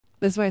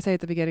This is why I say at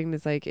the beginning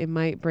is like it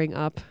might bring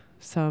up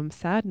some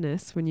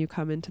sadness when you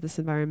come into this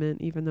environment,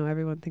 even though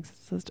everyone thinks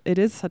it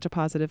is such a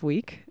positive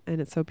week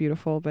and it's so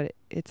beautiful, but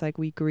it's like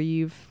we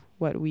grieve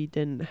what we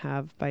didn't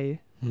have by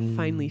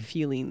finally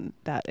feeling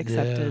that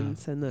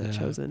acceptance and that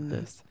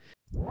chosenness.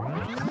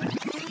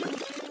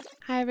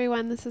 Hi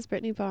everyone, this is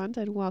Brittnee Bond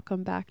and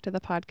welcome back to the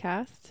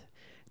podcast.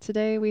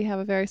 Today we have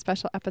a very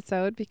special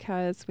episode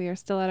because we are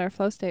still at our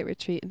flow state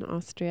retreat in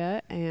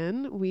Austria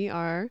and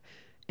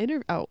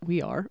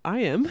I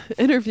am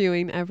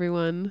interviewing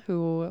everyone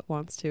who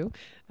wants to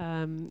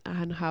on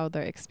how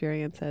their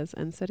experience is.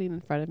 And sitting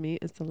in front of me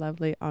is the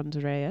lovely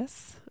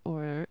Andreas,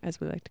 or as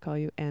we like to call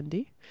you,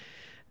 Andy.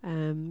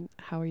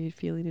 How are you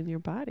feeling in your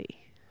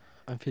body?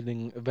 I'm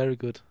feeling very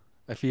good.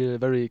 I feel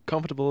very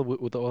comfortable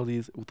with all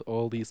these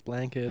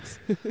blankets.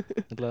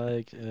 And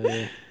I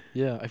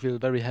feel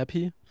very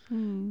happy.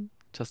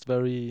 Just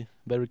very,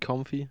 very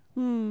comfy.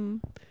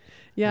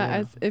 Yeah,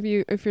 as if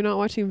you're not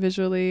watching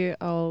visually,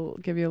 I'll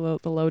give you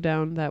the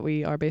lowdown that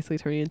we are basically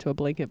turning into a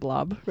blanket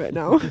blob right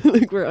now.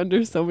 Like we're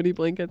under so many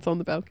blankets on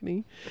the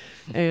balcony,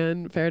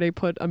 and Ferdi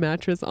put a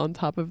mattress on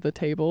top of the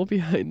table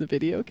behind the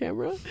video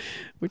camera,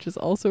 which is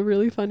also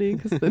really funny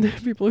because then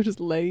people are just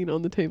laying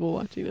on the table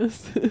watching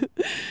us.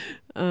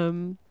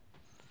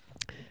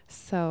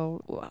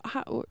 So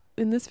how,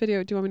 in this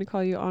video, do you want me to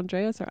call you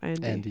Andreas or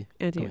Andy? Andy.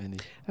 Andy.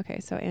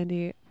 Okay, so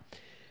Andy.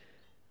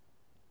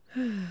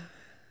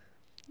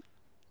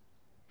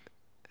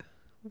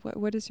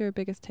 What is your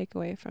biggest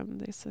takeaway from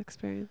this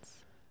experience?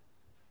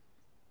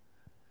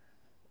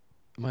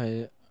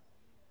 My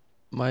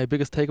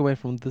biggest takeaway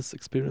from this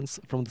experience,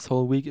 from this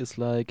whole week, is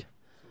like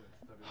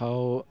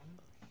how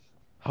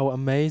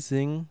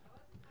amazing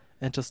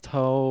and just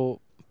how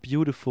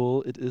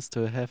beautiful it is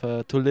to have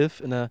to live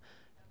in a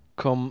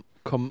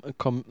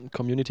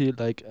community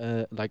like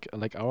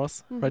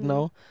ours right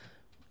now,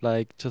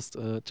 like just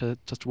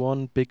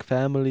one big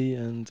family,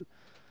 and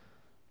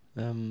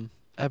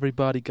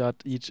everybody got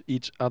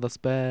each other's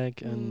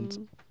back,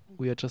 and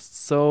we are just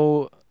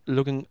so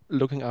looking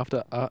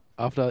after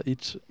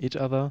each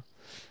other,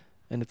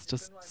 and it's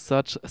just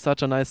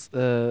such a nice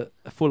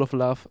full of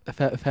love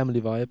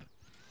family vibe.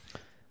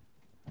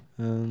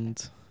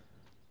 And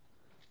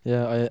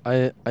yeah,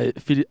 I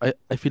feel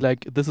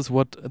like this is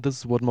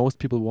what most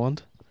people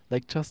want,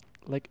 like just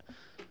like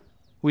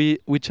we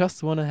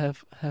just want to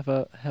have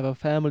a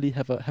family,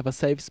 have a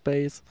safe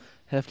space,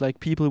 have like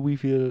people we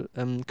feel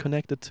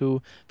connected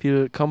to,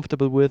 feel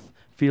comfortable with,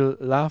 feel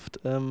loved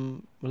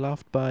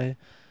by,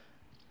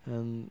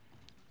 and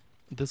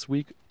this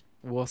week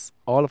was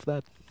all of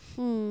that.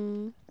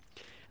 And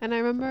I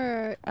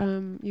remember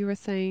you were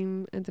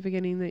saying at the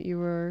beginning that you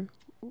were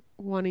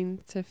wanting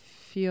to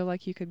feel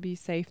like you could be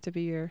safe to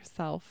be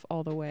yourself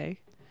all the way.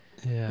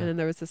 Yeah. And then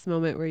there was this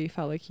moment where you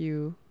felt like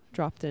you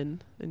dropped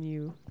in,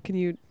 and can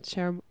you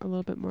share a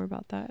little bit more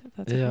about that? If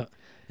that's okay?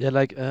 Yeah,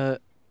 like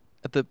at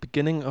the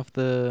beginning of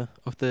the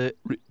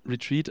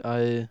retreat,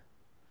 I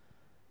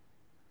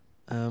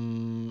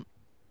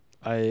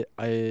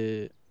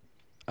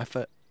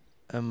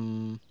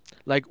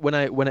like when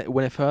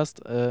I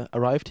first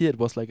arrived here, it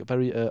was like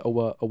very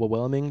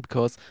overwhelming,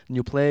 because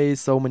new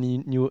place, so many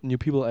new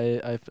people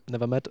I've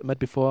never met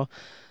before,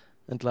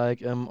 and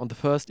like on the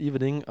first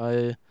evening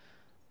I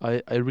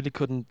really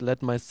couldn't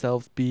let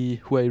myself be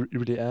who I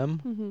really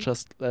am.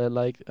 Just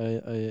like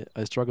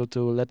I struggled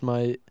to let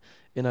my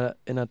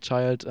inner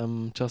child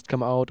just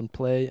come out and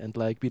play and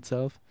like be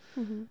itself.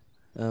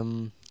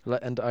 And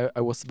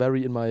I was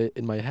very in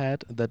my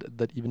head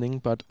that evening,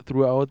 but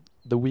throughout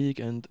the week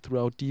and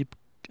throughout deep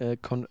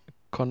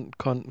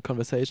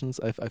conversations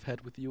I've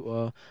had with you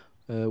or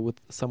with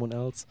someone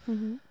else,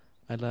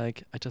 I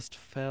just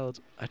felt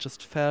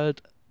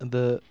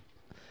the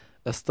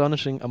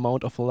astonishing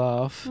amount of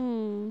love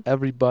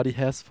everybody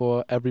has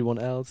for everyone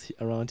else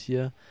around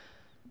here,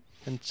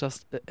 and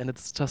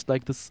it's just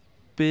like this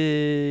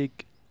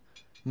big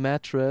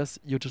mattress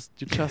you just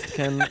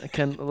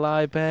can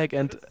lie back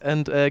and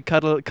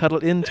cuddle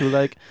into,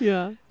 like.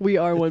 Yeah, we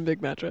are one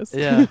big mattress.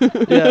 Yeah,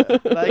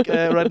 like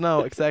right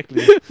now,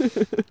 exactly.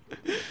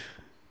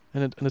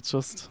 and it's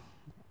just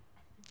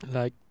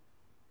like,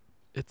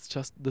 it's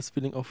just this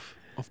feeling of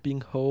being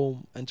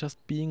home and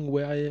just being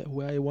where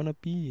I wanna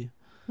be.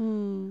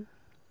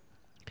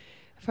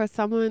 For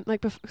someone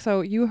like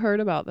so you heard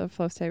about the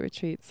flow state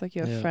retreats, like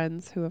you have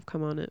friends who have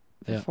come on it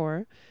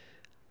before.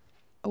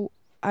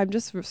 I'm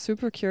just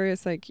super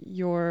curious, like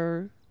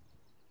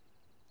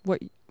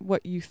what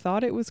you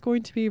thought it was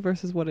going to be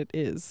versus what it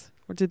is,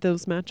 or did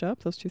those match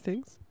up, those two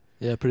things?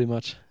 Yeah, pretty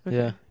much. Okay.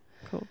 Yeah,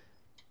 cool.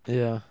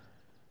 Yeah,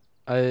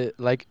 I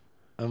like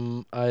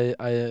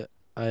I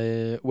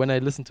when I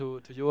listened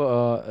to your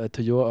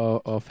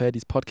or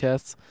Ferdi's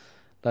podcasts,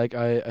 like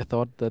I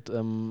thought that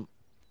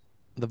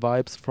the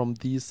vibes from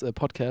these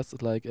podcasts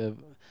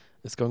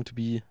is going to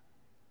be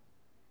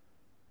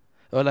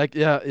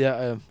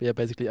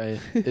basically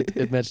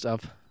it matched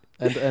up,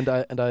 and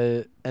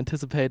I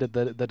anticipated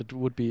that it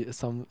would be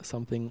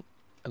something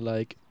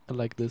like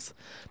this,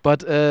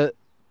 but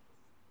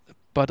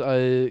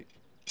I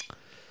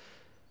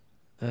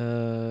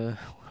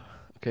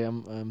Okay,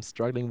 I'm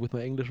struggling with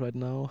my English right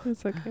now.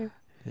 It's okay.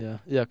 Yeah.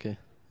 Yeah. Okay.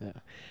 Yeah.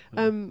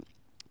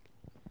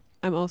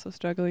 I'm also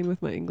struggling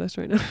with my English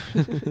right now.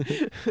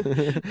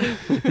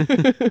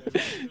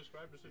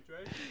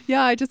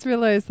 Yeah, I just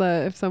realized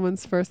that if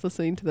someone's first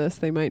listening to this,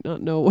 they might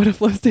not know what a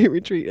flow state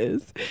retreat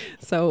is.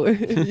 So if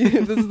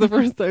this is the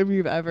first time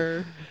you've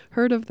ever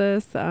heard of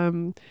this,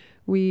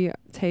 we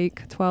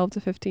take 12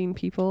 to 15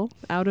 people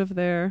out of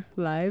their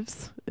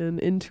lives and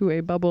into a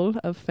bubble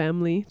of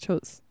family,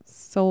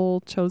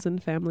 soul chosen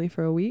family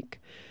for a week.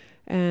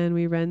 And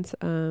we rent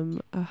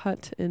a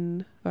hut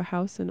in our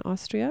house in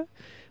Austria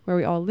where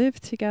we all live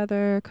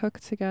together, cook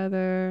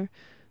together,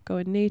 go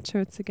in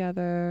nature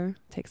together,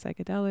 take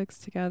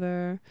psychedelics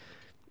together,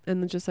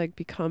 and then just like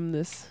become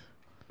this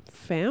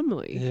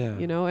family,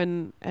 you know,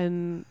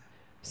 and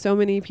so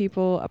many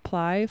people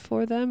apply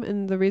for them.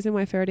 And the reason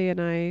why Ferdi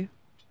and I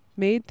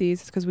made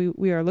these is because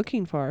we are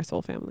looking for our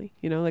soul family,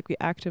 you know, like we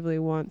actively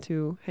want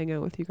to hang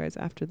out with you guys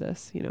after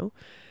this, you know,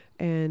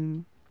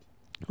 and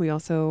we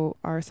also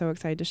are so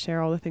excited to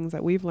share all the things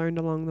that we've learned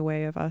along the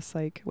way of us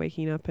like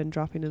waking up and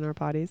dropping in our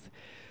bodies.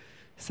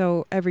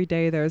 So every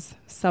day there's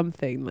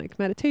something like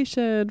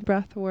meditation,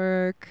 breath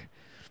work.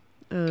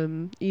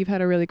 Eve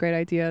had a really great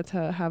idea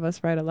to have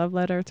us write a love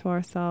letter to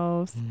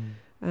ourselves.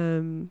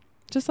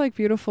 Just like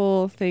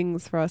beautiful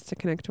things for us to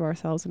connect to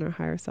ourselves and our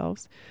higher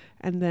selves.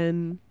 And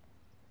then,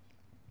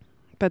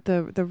 but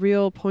the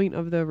real point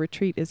of the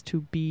retreat is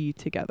to be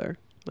together.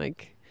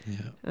 Like,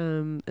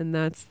 and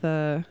that's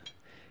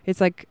it's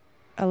like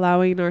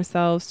allowing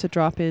ourselves to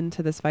drop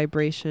into this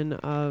vibration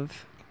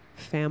of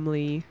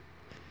family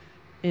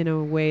in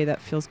a way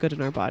that feels good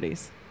in our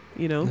bodies,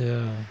 you know?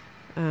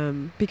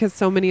 Because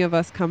so many of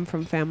us come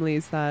from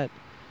families that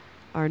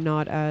are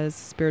not as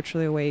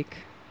spiritually awake,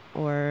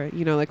 or,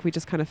 you know, like we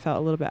just kind of felt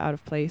a little bit out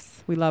of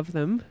place. We love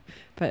them,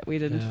 but we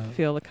didn't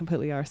feel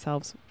completely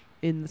ourselves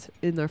in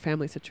our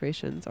family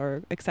situations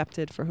or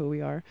accepted for who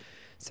we are.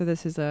 So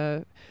this is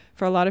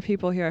for a lot of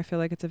people here, I feel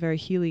like it's a very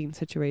healing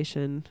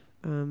situation,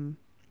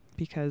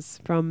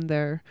 because from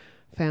their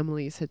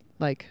families,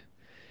 like,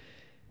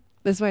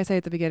 this is why I say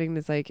at the beginning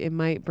is like, it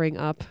might bring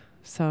up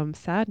some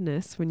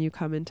sadness when you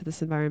come into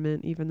this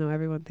environment, even though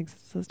everyone thinks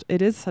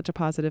it is such a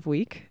positive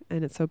week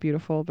and it's so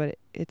beautiful, but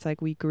it's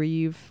like we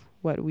grieve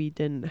what we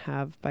didn't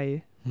have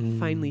by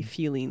finally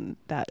feeling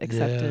that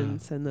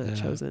acceptance and the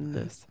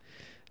chosenness.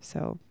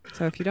 So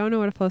if you don't know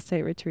what a flow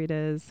state retreat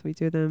is, we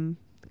do them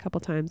a couple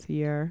times a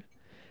year.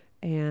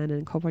 And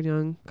in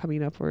Copenhagen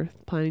coming up, we're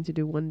planning to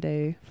do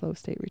 1-day flow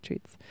state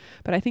retreats.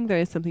 But I think there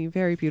is something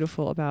very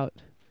beautiful about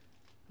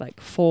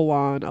like full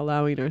on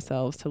allowing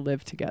ourselves to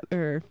live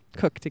together,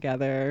 cook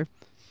together,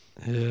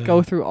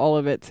 go through all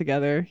of it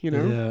together, you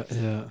know?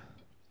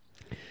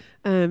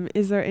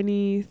 Is there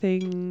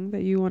anything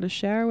that you want to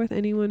share with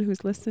anyone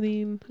who's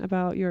listening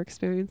about your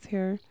experience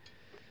here?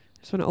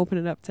 Just want to open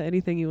it up to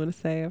anything you want to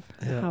say of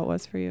how it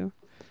was for you.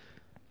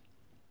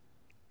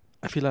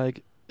 I feel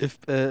like if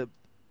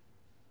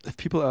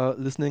people are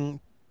listening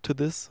to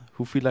this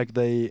who feel like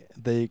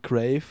they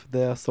crave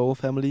their soul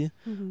family,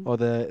 or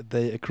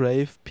they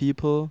crave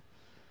people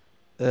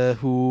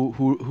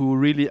who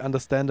really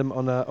understand them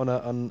on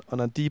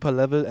a deeper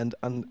level and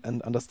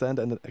understand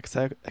and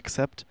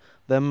accept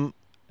them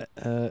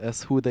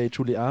as who they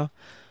truly are,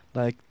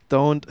 like,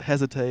 don't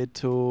hesitate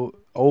to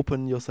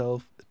open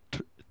yourself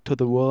to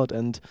the world,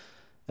 and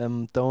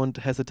don't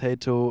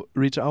hesitate to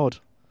reach out.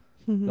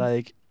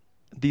 Like,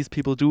 these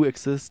people do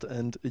exist,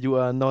 and you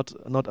are not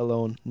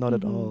alone, not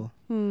at all.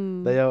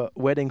 They are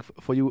waiting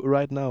for you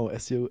right now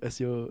as you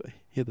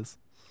hear this.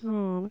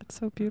 Oh, that's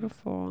so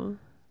beautiful.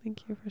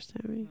 Thank you for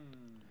sharing.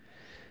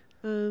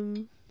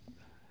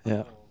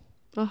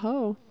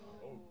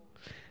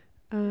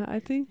 I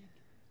think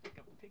take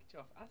a picture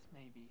of us,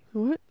 maybe.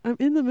 What? I'm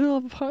in the middle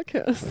of a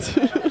podcast.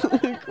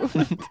 Like,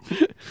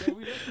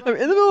 I'm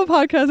in the middle of a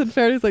podcast and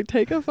Ferdi's like,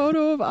 take a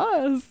photo of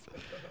us.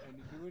 And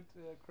do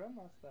it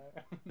grandma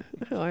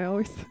style. I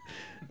always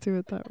do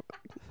it that way.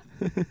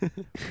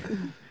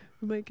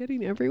 Am I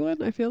getting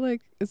everyone? I feel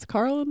like, is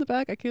Carl in the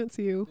back? I can't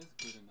see you.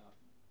 That's good enough.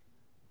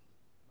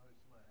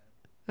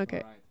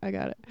 Okay, Right. I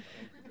got it.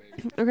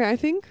 Okay, I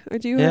think. Or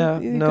do you Yeah,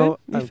 you no, good?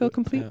 You I'm feel good.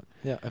 complete?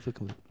 Yeah, I feel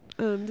complete.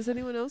 Does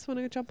anyone else want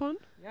to jump on?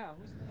 Yeah,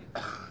 who's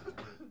next?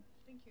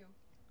 Thank you.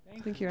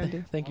 Thank you,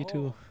 Andy. Thank you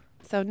too.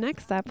 So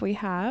next up we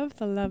have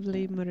the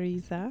lovely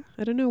Marisa.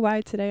 I don't know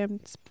why today I'm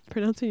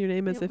pronouncing your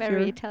name as You're if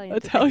very you're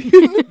Italian.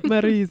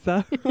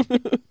 Marisa.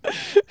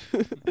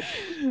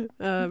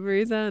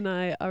 Marisa and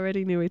I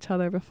already knew each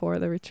other before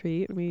the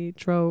retreat. We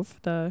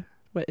drove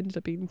what ended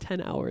up being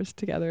 10 hours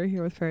together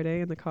here with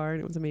Ferdi in the car,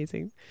 and it was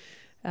amazing.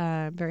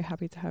 I'm very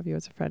happy to have you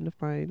as a friend of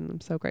mine.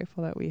 I'm so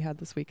grateful that we had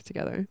this week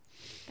together.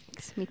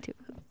 Thanks, me too.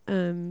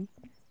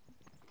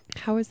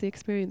 How was the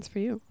experience for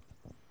you?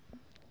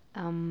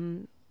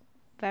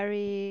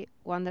 Very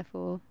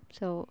wonderful.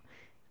 So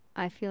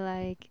I feel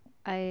like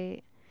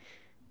I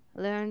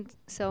learned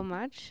so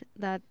much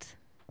that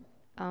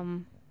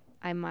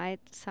I might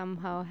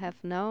somehow have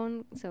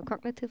known so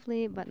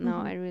cognitively, but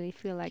now I really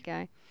feel like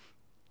I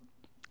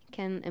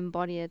can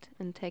embody it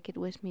and take it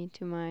with me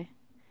to my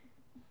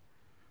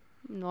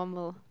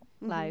normal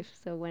life.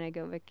 So when I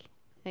go back,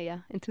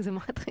 into the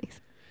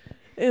matrix.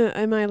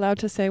 Am I allowed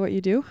to say what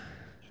you do?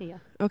 Yeah.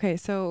 Okay,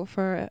 so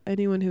for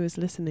anyone who is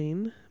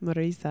listening,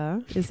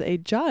 Marisa is a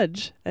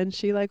judge, and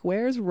she like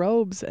wears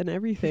robes and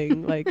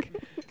everything, like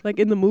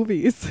in the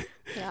movies.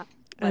 Yeah.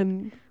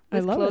 And I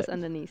With love clothes it.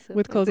 underneath. So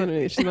With clothes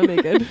underneath, she's not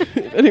naked.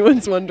 If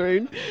anyone's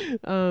wondering.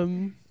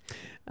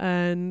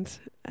 And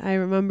I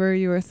remember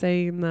you were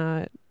saying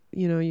that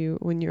you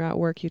when you're at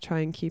work, you try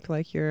and keep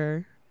like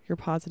your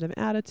positive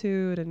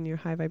attitude and your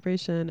high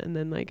vibration, and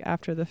then like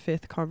after the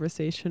 5th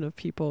conversation of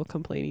people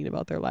complaining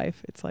about their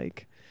life, it's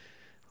like,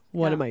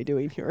 what am I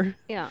doing here?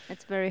 Yeah,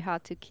 it's very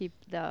hard to keep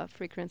the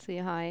frequency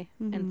high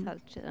in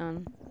such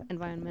an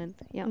environment.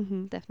 Yeah,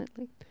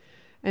 definitely.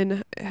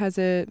 And has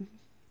it,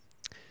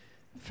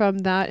 from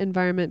that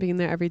environment, being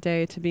there every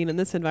day, to being in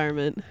this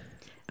environment,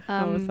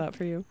 how was that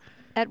for you?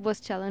 It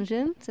was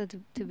challenging. So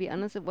to be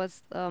honest, it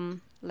was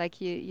like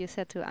you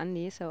said to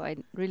Andy. So I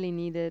really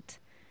needed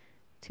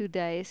 2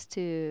 days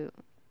to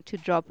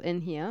drop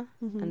in here,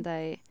 and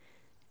I.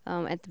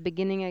 At the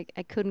beginning,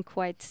 I couldn't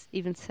quite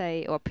even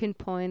say or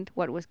pinpoint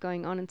what was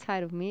going on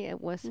inside of me.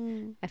 It was,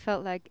 I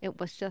felt like it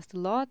was just a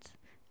lot,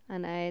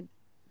 and I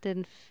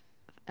didn't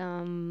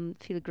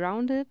feel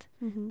grounded.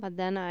 But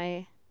then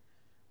I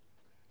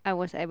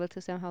was able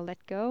to somehow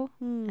let go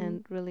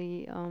and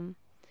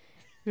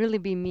really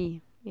be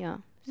me. Yeah.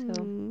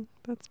 So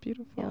that's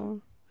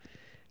beautiful.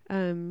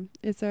 Yeah.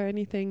 Is there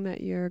anything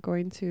that you're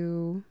going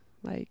to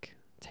like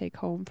take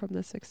home from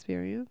this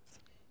experience?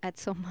 At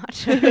so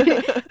much.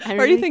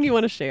 Or anything you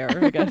want to share,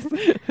 I guess.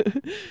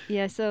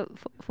 Yeah, so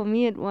for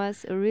me it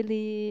was a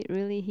really,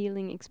 really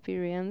healing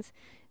experience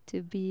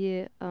to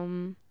be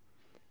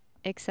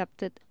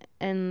accepted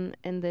in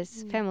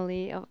this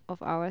family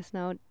of ours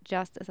now,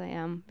 just as I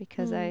am,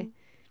 because I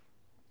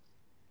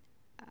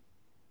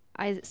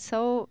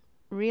so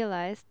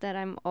realized that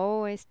I'm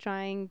always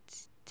trying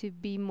to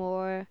be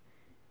more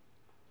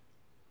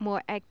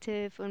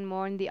active and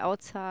more on the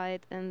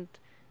outside, and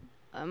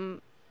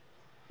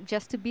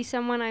just to be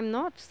someone I'm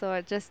not. So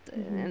I just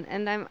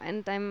and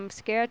I'm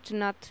scared to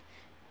not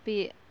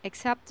be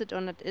accepted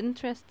or not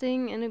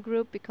interesting in a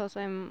group, because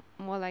I'm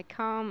more like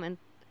calm and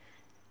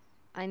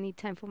I need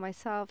time for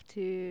myself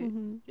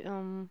to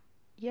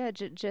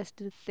just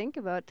to think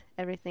about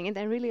everything. And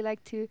I really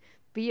like to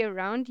be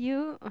around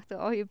you, after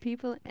all you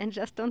people, and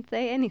just don't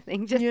say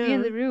anything, just be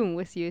in the room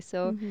with you.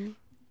 So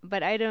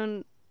but I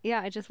don't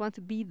I just want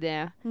to be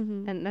there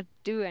and not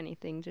do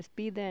anything, just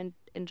be there and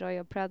enjoy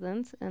your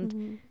presence.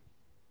 And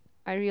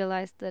I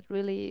realized that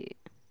really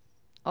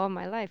all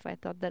my life I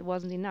thought that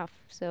wasn't enough.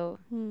 So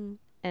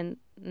and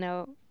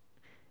now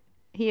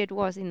here it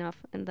was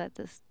enough, and that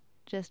is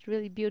just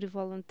really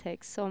beautiful and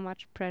takes so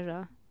much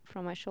pressure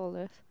from my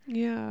shoulders.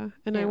 Yeah,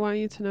 and I want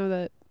you to know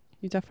that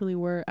you definitely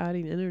were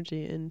adding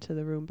energy into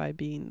the room by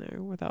being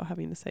there without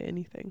having to say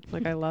anything.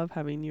 Like I love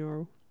having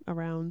you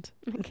around,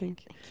 I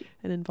think,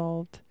 and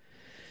involved.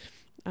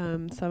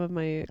 Some of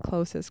my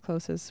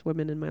closest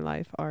women in my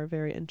life are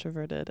very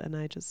introverted, and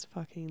I just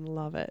fucking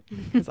love it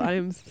because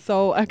I'm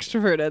so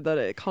extroverted that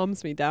it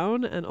calms me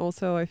down. And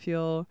also I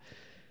feel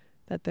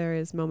that there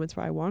is moments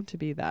where I want to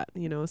be that,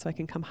 so I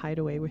can come hide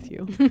away with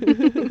you.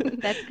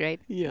 That's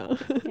great. Yeah.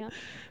 Yeah.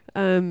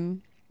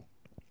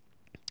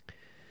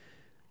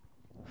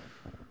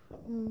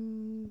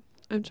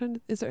 I'm trying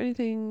to, is there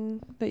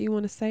anything that you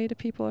want to say to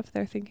people if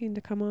they're thinking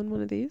to come on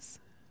one of these?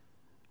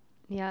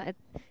 Yeah,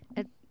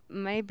 it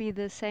may be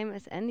the same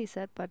as Andy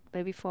said, but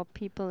maybe for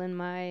people in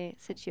my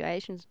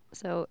situations.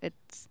 So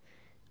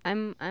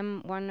I'm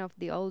one of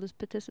the oldest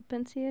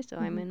participants here, so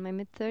I'm in my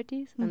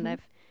mid-30s, and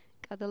I've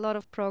got a lot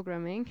of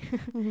programming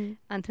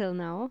until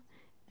now.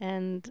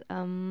 And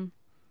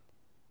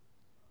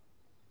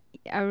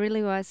I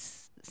really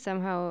was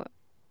somehow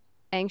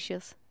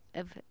anxious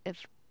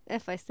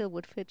if I still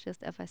would fit,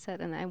 just as I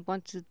said. And I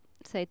want to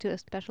say to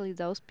especially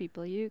those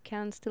people, you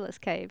can still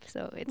escape.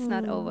 So it's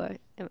not over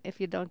if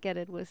you don't get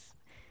it with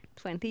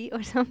 20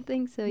 or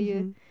something. So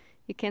you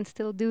can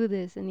still do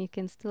this, and you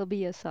can still be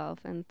yourself.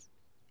 And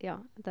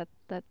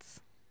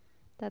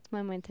that's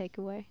my main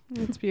takeaway.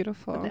 That's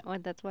beautiful.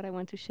 That's what I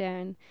want to share,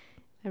 and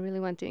I really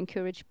want to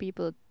encourage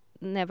people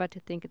never to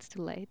think it's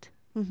too late.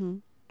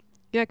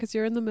 Yeah, because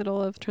you're in the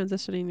middle of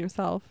transitioning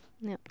yourself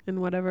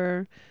in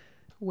whatever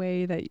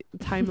way that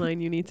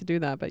timeline you need to do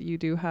that, but you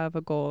do have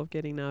a goal of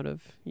getting out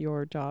of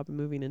your job and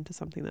moving into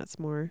something that's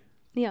more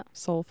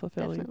soul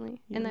fulfilling.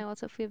 Definitely. And I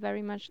also feel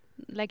very much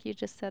like you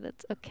just said,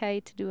 it's okay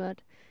to do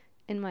it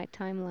in my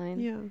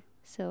timeline.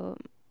 So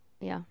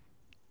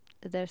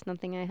there's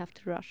nothing I have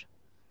to rush.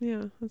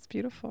 Yeah, that's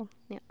beautiful.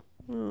 Yeah.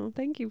 Oh,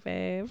 thank you,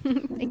 babe.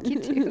 Thank you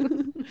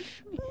too.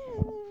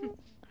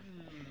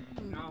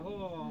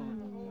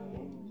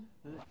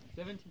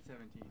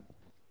 1717.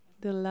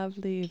 The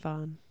lovely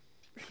Yvonne.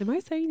 Am I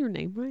saying your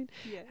name right?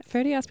 Yes.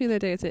 Ferdi asked me the other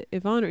day, is it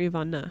Yvonne or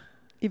Ivana?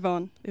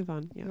 Yvonne.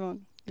 Yvonne, yeah.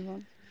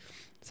 Yvonne.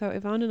 So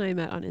Yvonne and I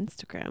met on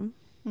Instagram.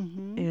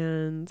 Mm-hmm.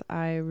 and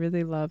I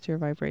really loved your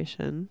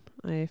vibration.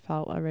 I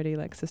felt already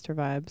like sister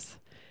vibes.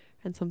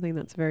 And something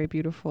that's very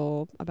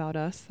beautiful about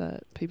us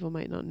that people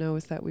might not know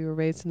is that we were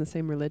raised in the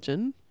same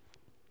religion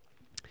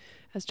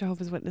as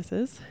Jehovah's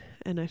Witnesses,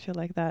 and I feel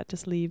like that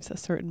just leaves a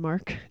certain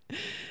mark.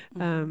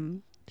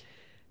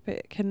 But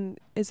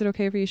is it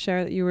okay if you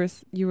share that you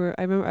were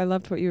I remember I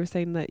loved what you were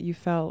saying, that you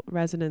felt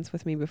resonance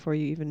with me before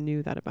you even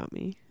knew that about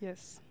me.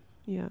 Yes.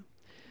 Yeah.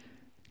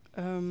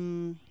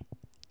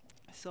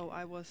 So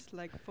I was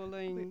like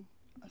following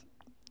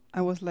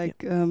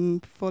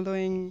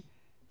following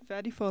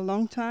Ferdi for a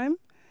long time,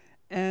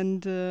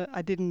 and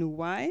I didn't know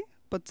why,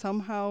 but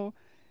somehow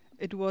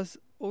it was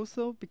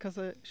also because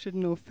I should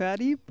know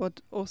Ferdi,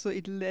 but also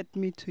it led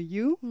me to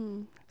you.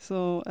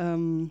 So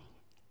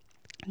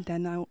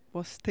then I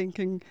was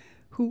thinking,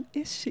 who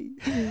is she?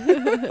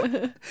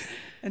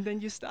 And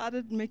then you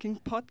started making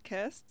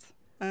podcasts,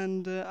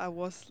 and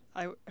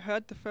I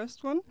heard the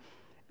first one,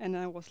 and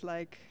I was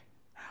like,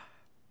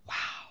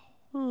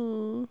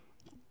 wow.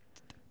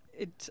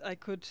 I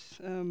could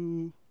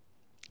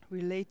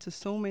relate to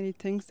so many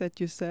things that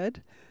you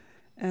said,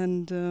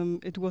 and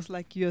it was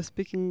like you're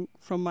speaking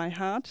from my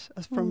heart,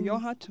 as from your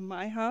heart to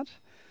my heart.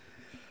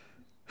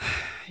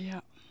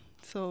 Yeah.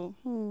 So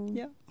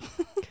yeah.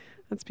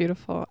 That's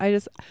beautiful. I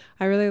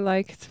really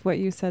liked what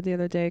you said the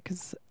other day,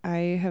 because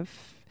I have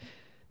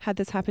had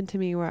this happen to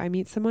me where I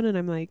meet someone and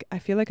I'm like, I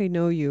feel like I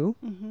know you,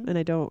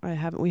 and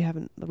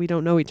we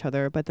don't know each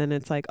other, but then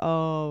it's like,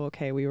 oh,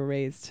 okay, we were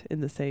raised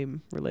in the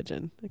same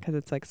religion, because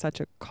it's like such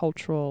a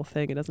cultural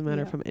thing. It doesn't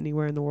matter from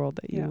anywhere in the world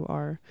that you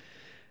are.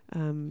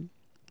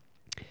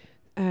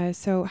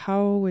 So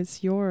how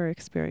was your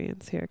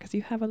experience here? Because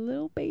you have a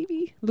little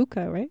baby,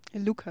 Luca, right?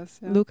 Lucas.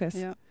 Yeah. Lucas.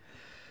 Yeah.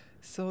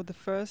 So the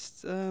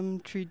first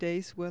 3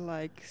 days were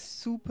like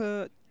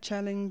super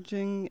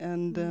challenging,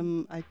 and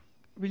I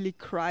really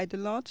cried a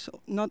lot.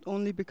 Not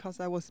only because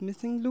I was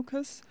missing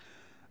Lucas,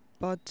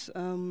 but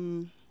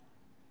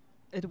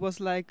it was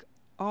like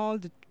all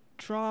the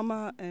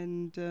trauma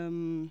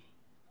and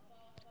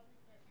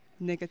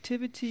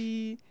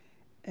negativity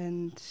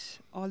and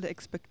all the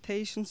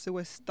expectations that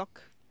were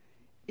stuck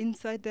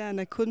inside there,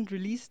 and I couldn't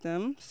release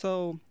them.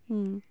 So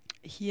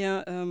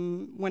here,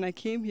 when I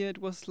came here, it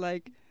was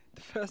like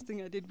the first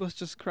thing I did was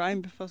just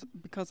crying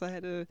because I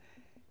had a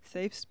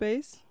safe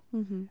space,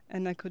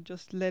 and I could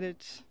just let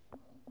it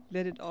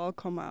all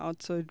come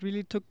out. So it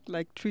really took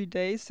like 3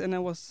 days, and I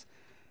was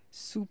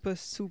super,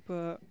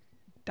 super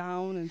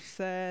down and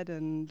sad,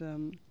 and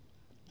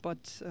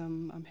but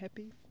I'm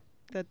happy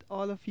that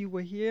all of you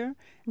were here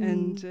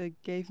and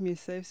gave me a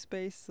safe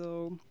space.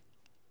 So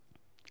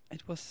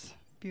it was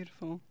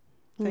beautiful.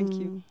 Thank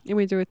you. And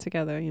we do it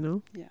together, you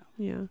know? Yeah.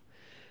 Yeah.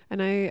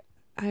 And I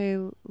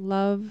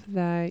love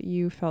that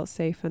you felt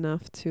safe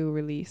enough to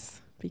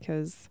release,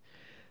 because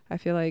I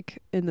feel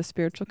like in the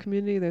spiritual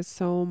community, there's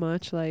so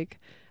much like,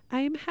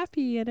 I am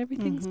happy and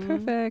everything's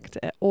perfect,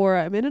 or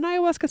I'm in an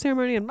ayahuasca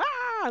ceremony and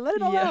let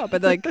it all out.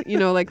 But like, you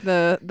know, like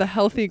the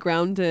healthy,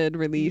 grounded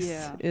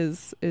release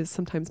is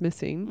sometimes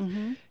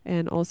missing.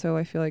 And also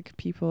I feel like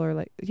people are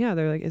like,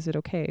 they're like, is it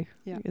okay?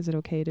 Yeah. Is it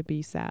okay to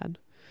be sad?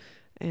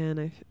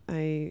 And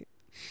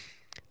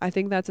I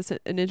think that's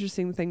an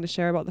interesting thing to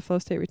share about the flow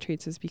state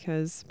retreats, is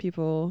because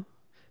people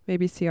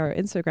maybe see our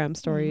Instagram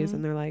stories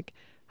and they're like,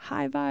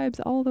 high vibes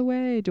all the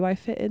way. Do I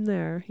fit in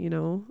there? You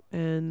know,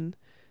 and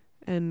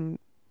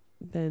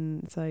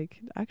then it's like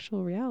the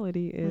actual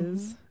reality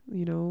is,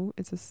 you know,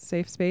 it's a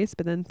safe space,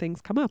 but then things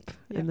come up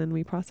and then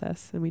we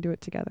process and we do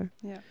it together.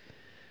 Yeah.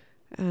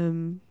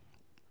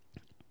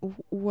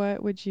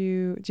 What would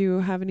do you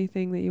have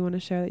anything that you want to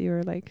share that you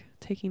were like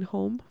taking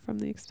home from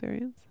the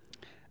experience?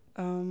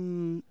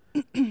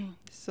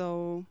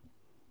 So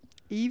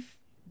Eve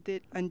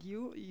did, and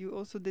you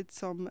also did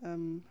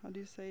some how do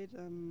you say it,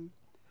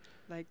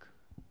 like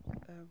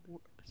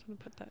just want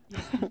to put that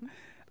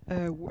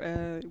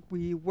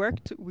we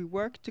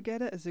worked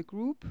together as a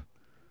group,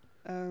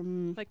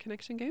 like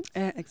connection games.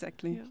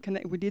 Exactly.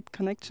 We did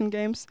connection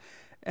games,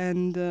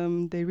 and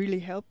they really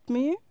helped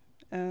me,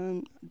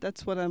 and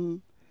that's what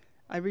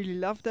I really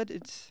love that.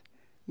 It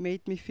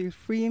made me feel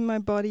free in my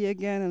body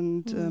again,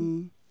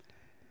 and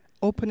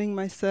opening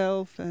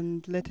myself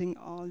and letting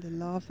all the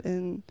love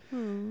in,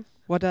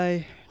 what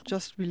I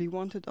just really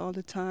wanted all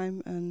the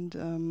time.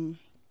 And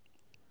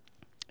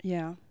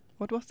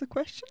what was the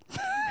question?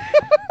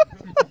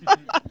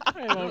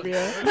 I love you.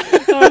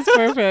 That was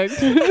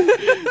perfect.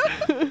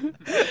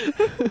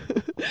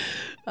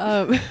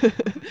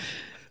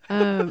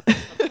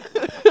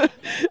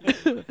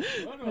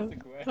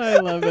 I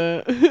love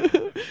it.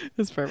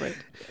 It's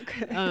perfect.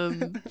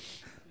 Okay.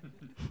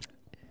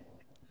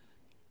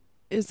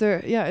 Is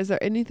there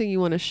anything you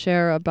want to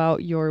share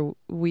about your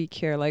week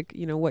here? Like,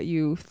 you know, what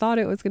you thought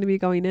it was going to be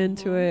going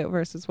into it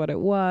versus what it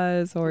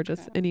was, or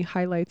just any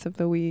highlights of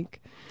the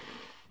week?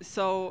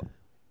 So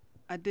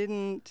I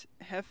didn't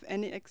have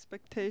any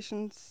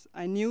expectations.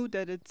 I knew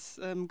that it's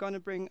going to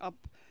bring up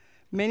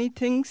many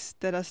things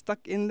that are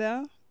stuck in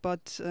there,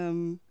 but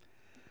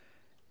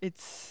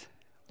it's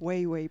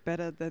way, way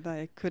better than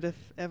I could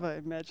have ever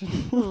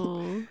imagined.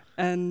 Aw.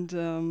 And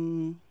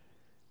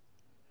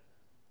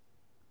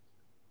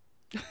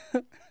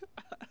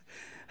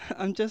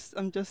I'm just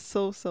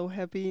so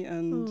happy.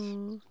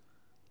 And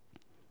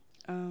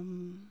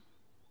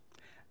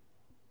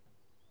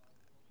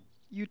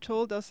you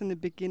told us in the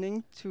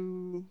beginning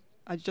to,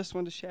 I just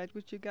want to share it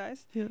with you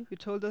guys. Yeah. You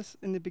told us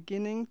in the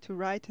beginning to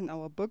write in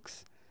our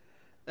books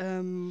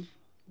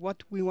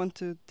what we want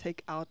to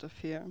take out of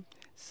here.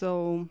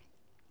 So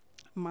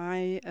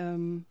I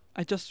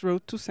just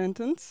wrote 2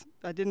 sentences.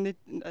 I didn't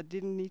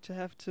need to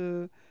have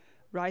to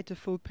write a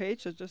full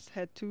page. I just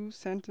had 2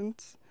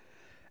 sentences,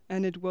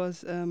 and it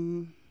was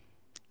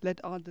let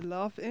all the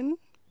love in,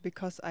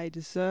 because I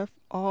deserve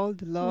all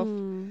the love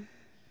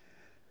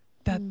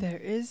that there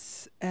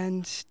is,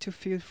 and to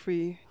feel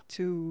free,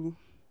 to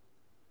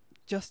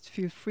just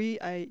feel free.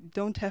 I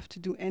don't have to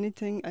do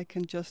anything. I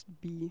can just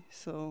be.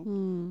 So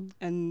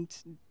and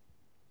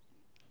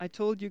I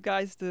told you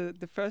guys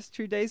the first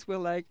 3 days were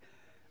like,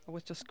 I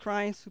was just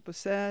crying, super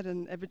sad,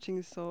 and everything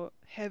is so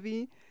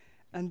heavy.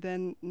 And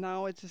then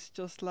now it is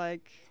just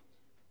like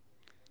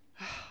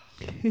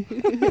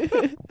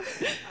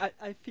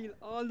I feel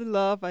all the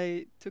love.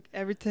 I took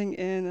everything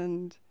in,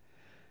 and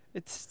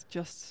it's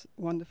just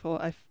wonderful.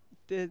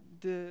 The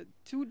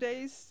 2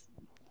 days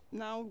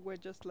now were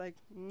just like,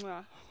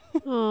 mwah.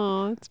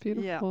 Oh, it's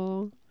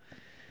beautiful.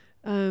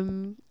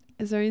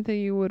 Is there anything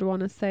you would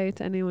want to say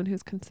to anyone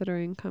who's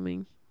considering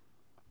coming?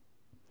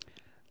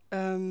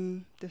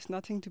 There's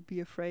nothing to be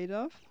afraid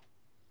of.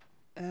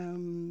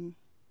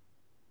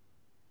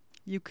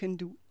 You can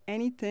do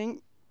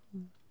anything.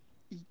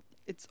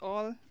 It's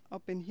all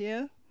up in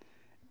here,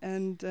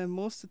 and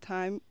most of the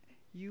time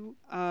you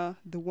are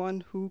the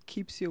one who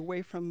keeps you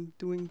away from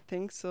doing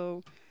things.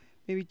 So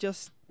maybe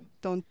just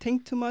don't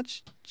think too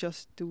much.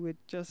 Just do it.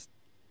 Just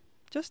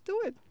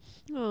do it.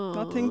 Aww.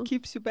 Nothing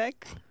keeps you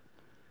back.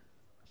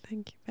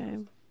 Thank you,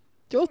 babe.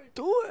 Just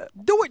do it.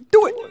 Do it.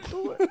 Do it.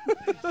 Do it.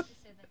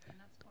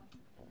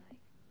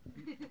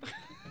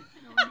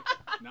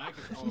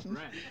 Nike is our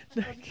brand.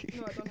 No,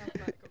 I don't have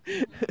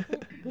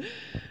Nike.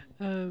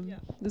 Yeah.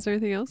 Is there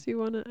anything else you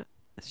want to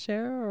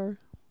share, or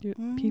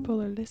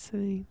people are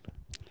listening?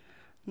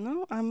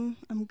 No, I'm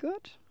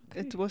good.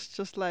 Okay. It was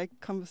just like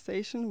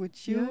conversation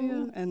with you,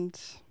 Yeah. and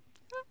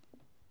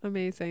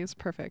Amazing. It's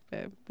perfect,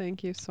 babe.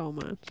 Thank you so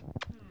much.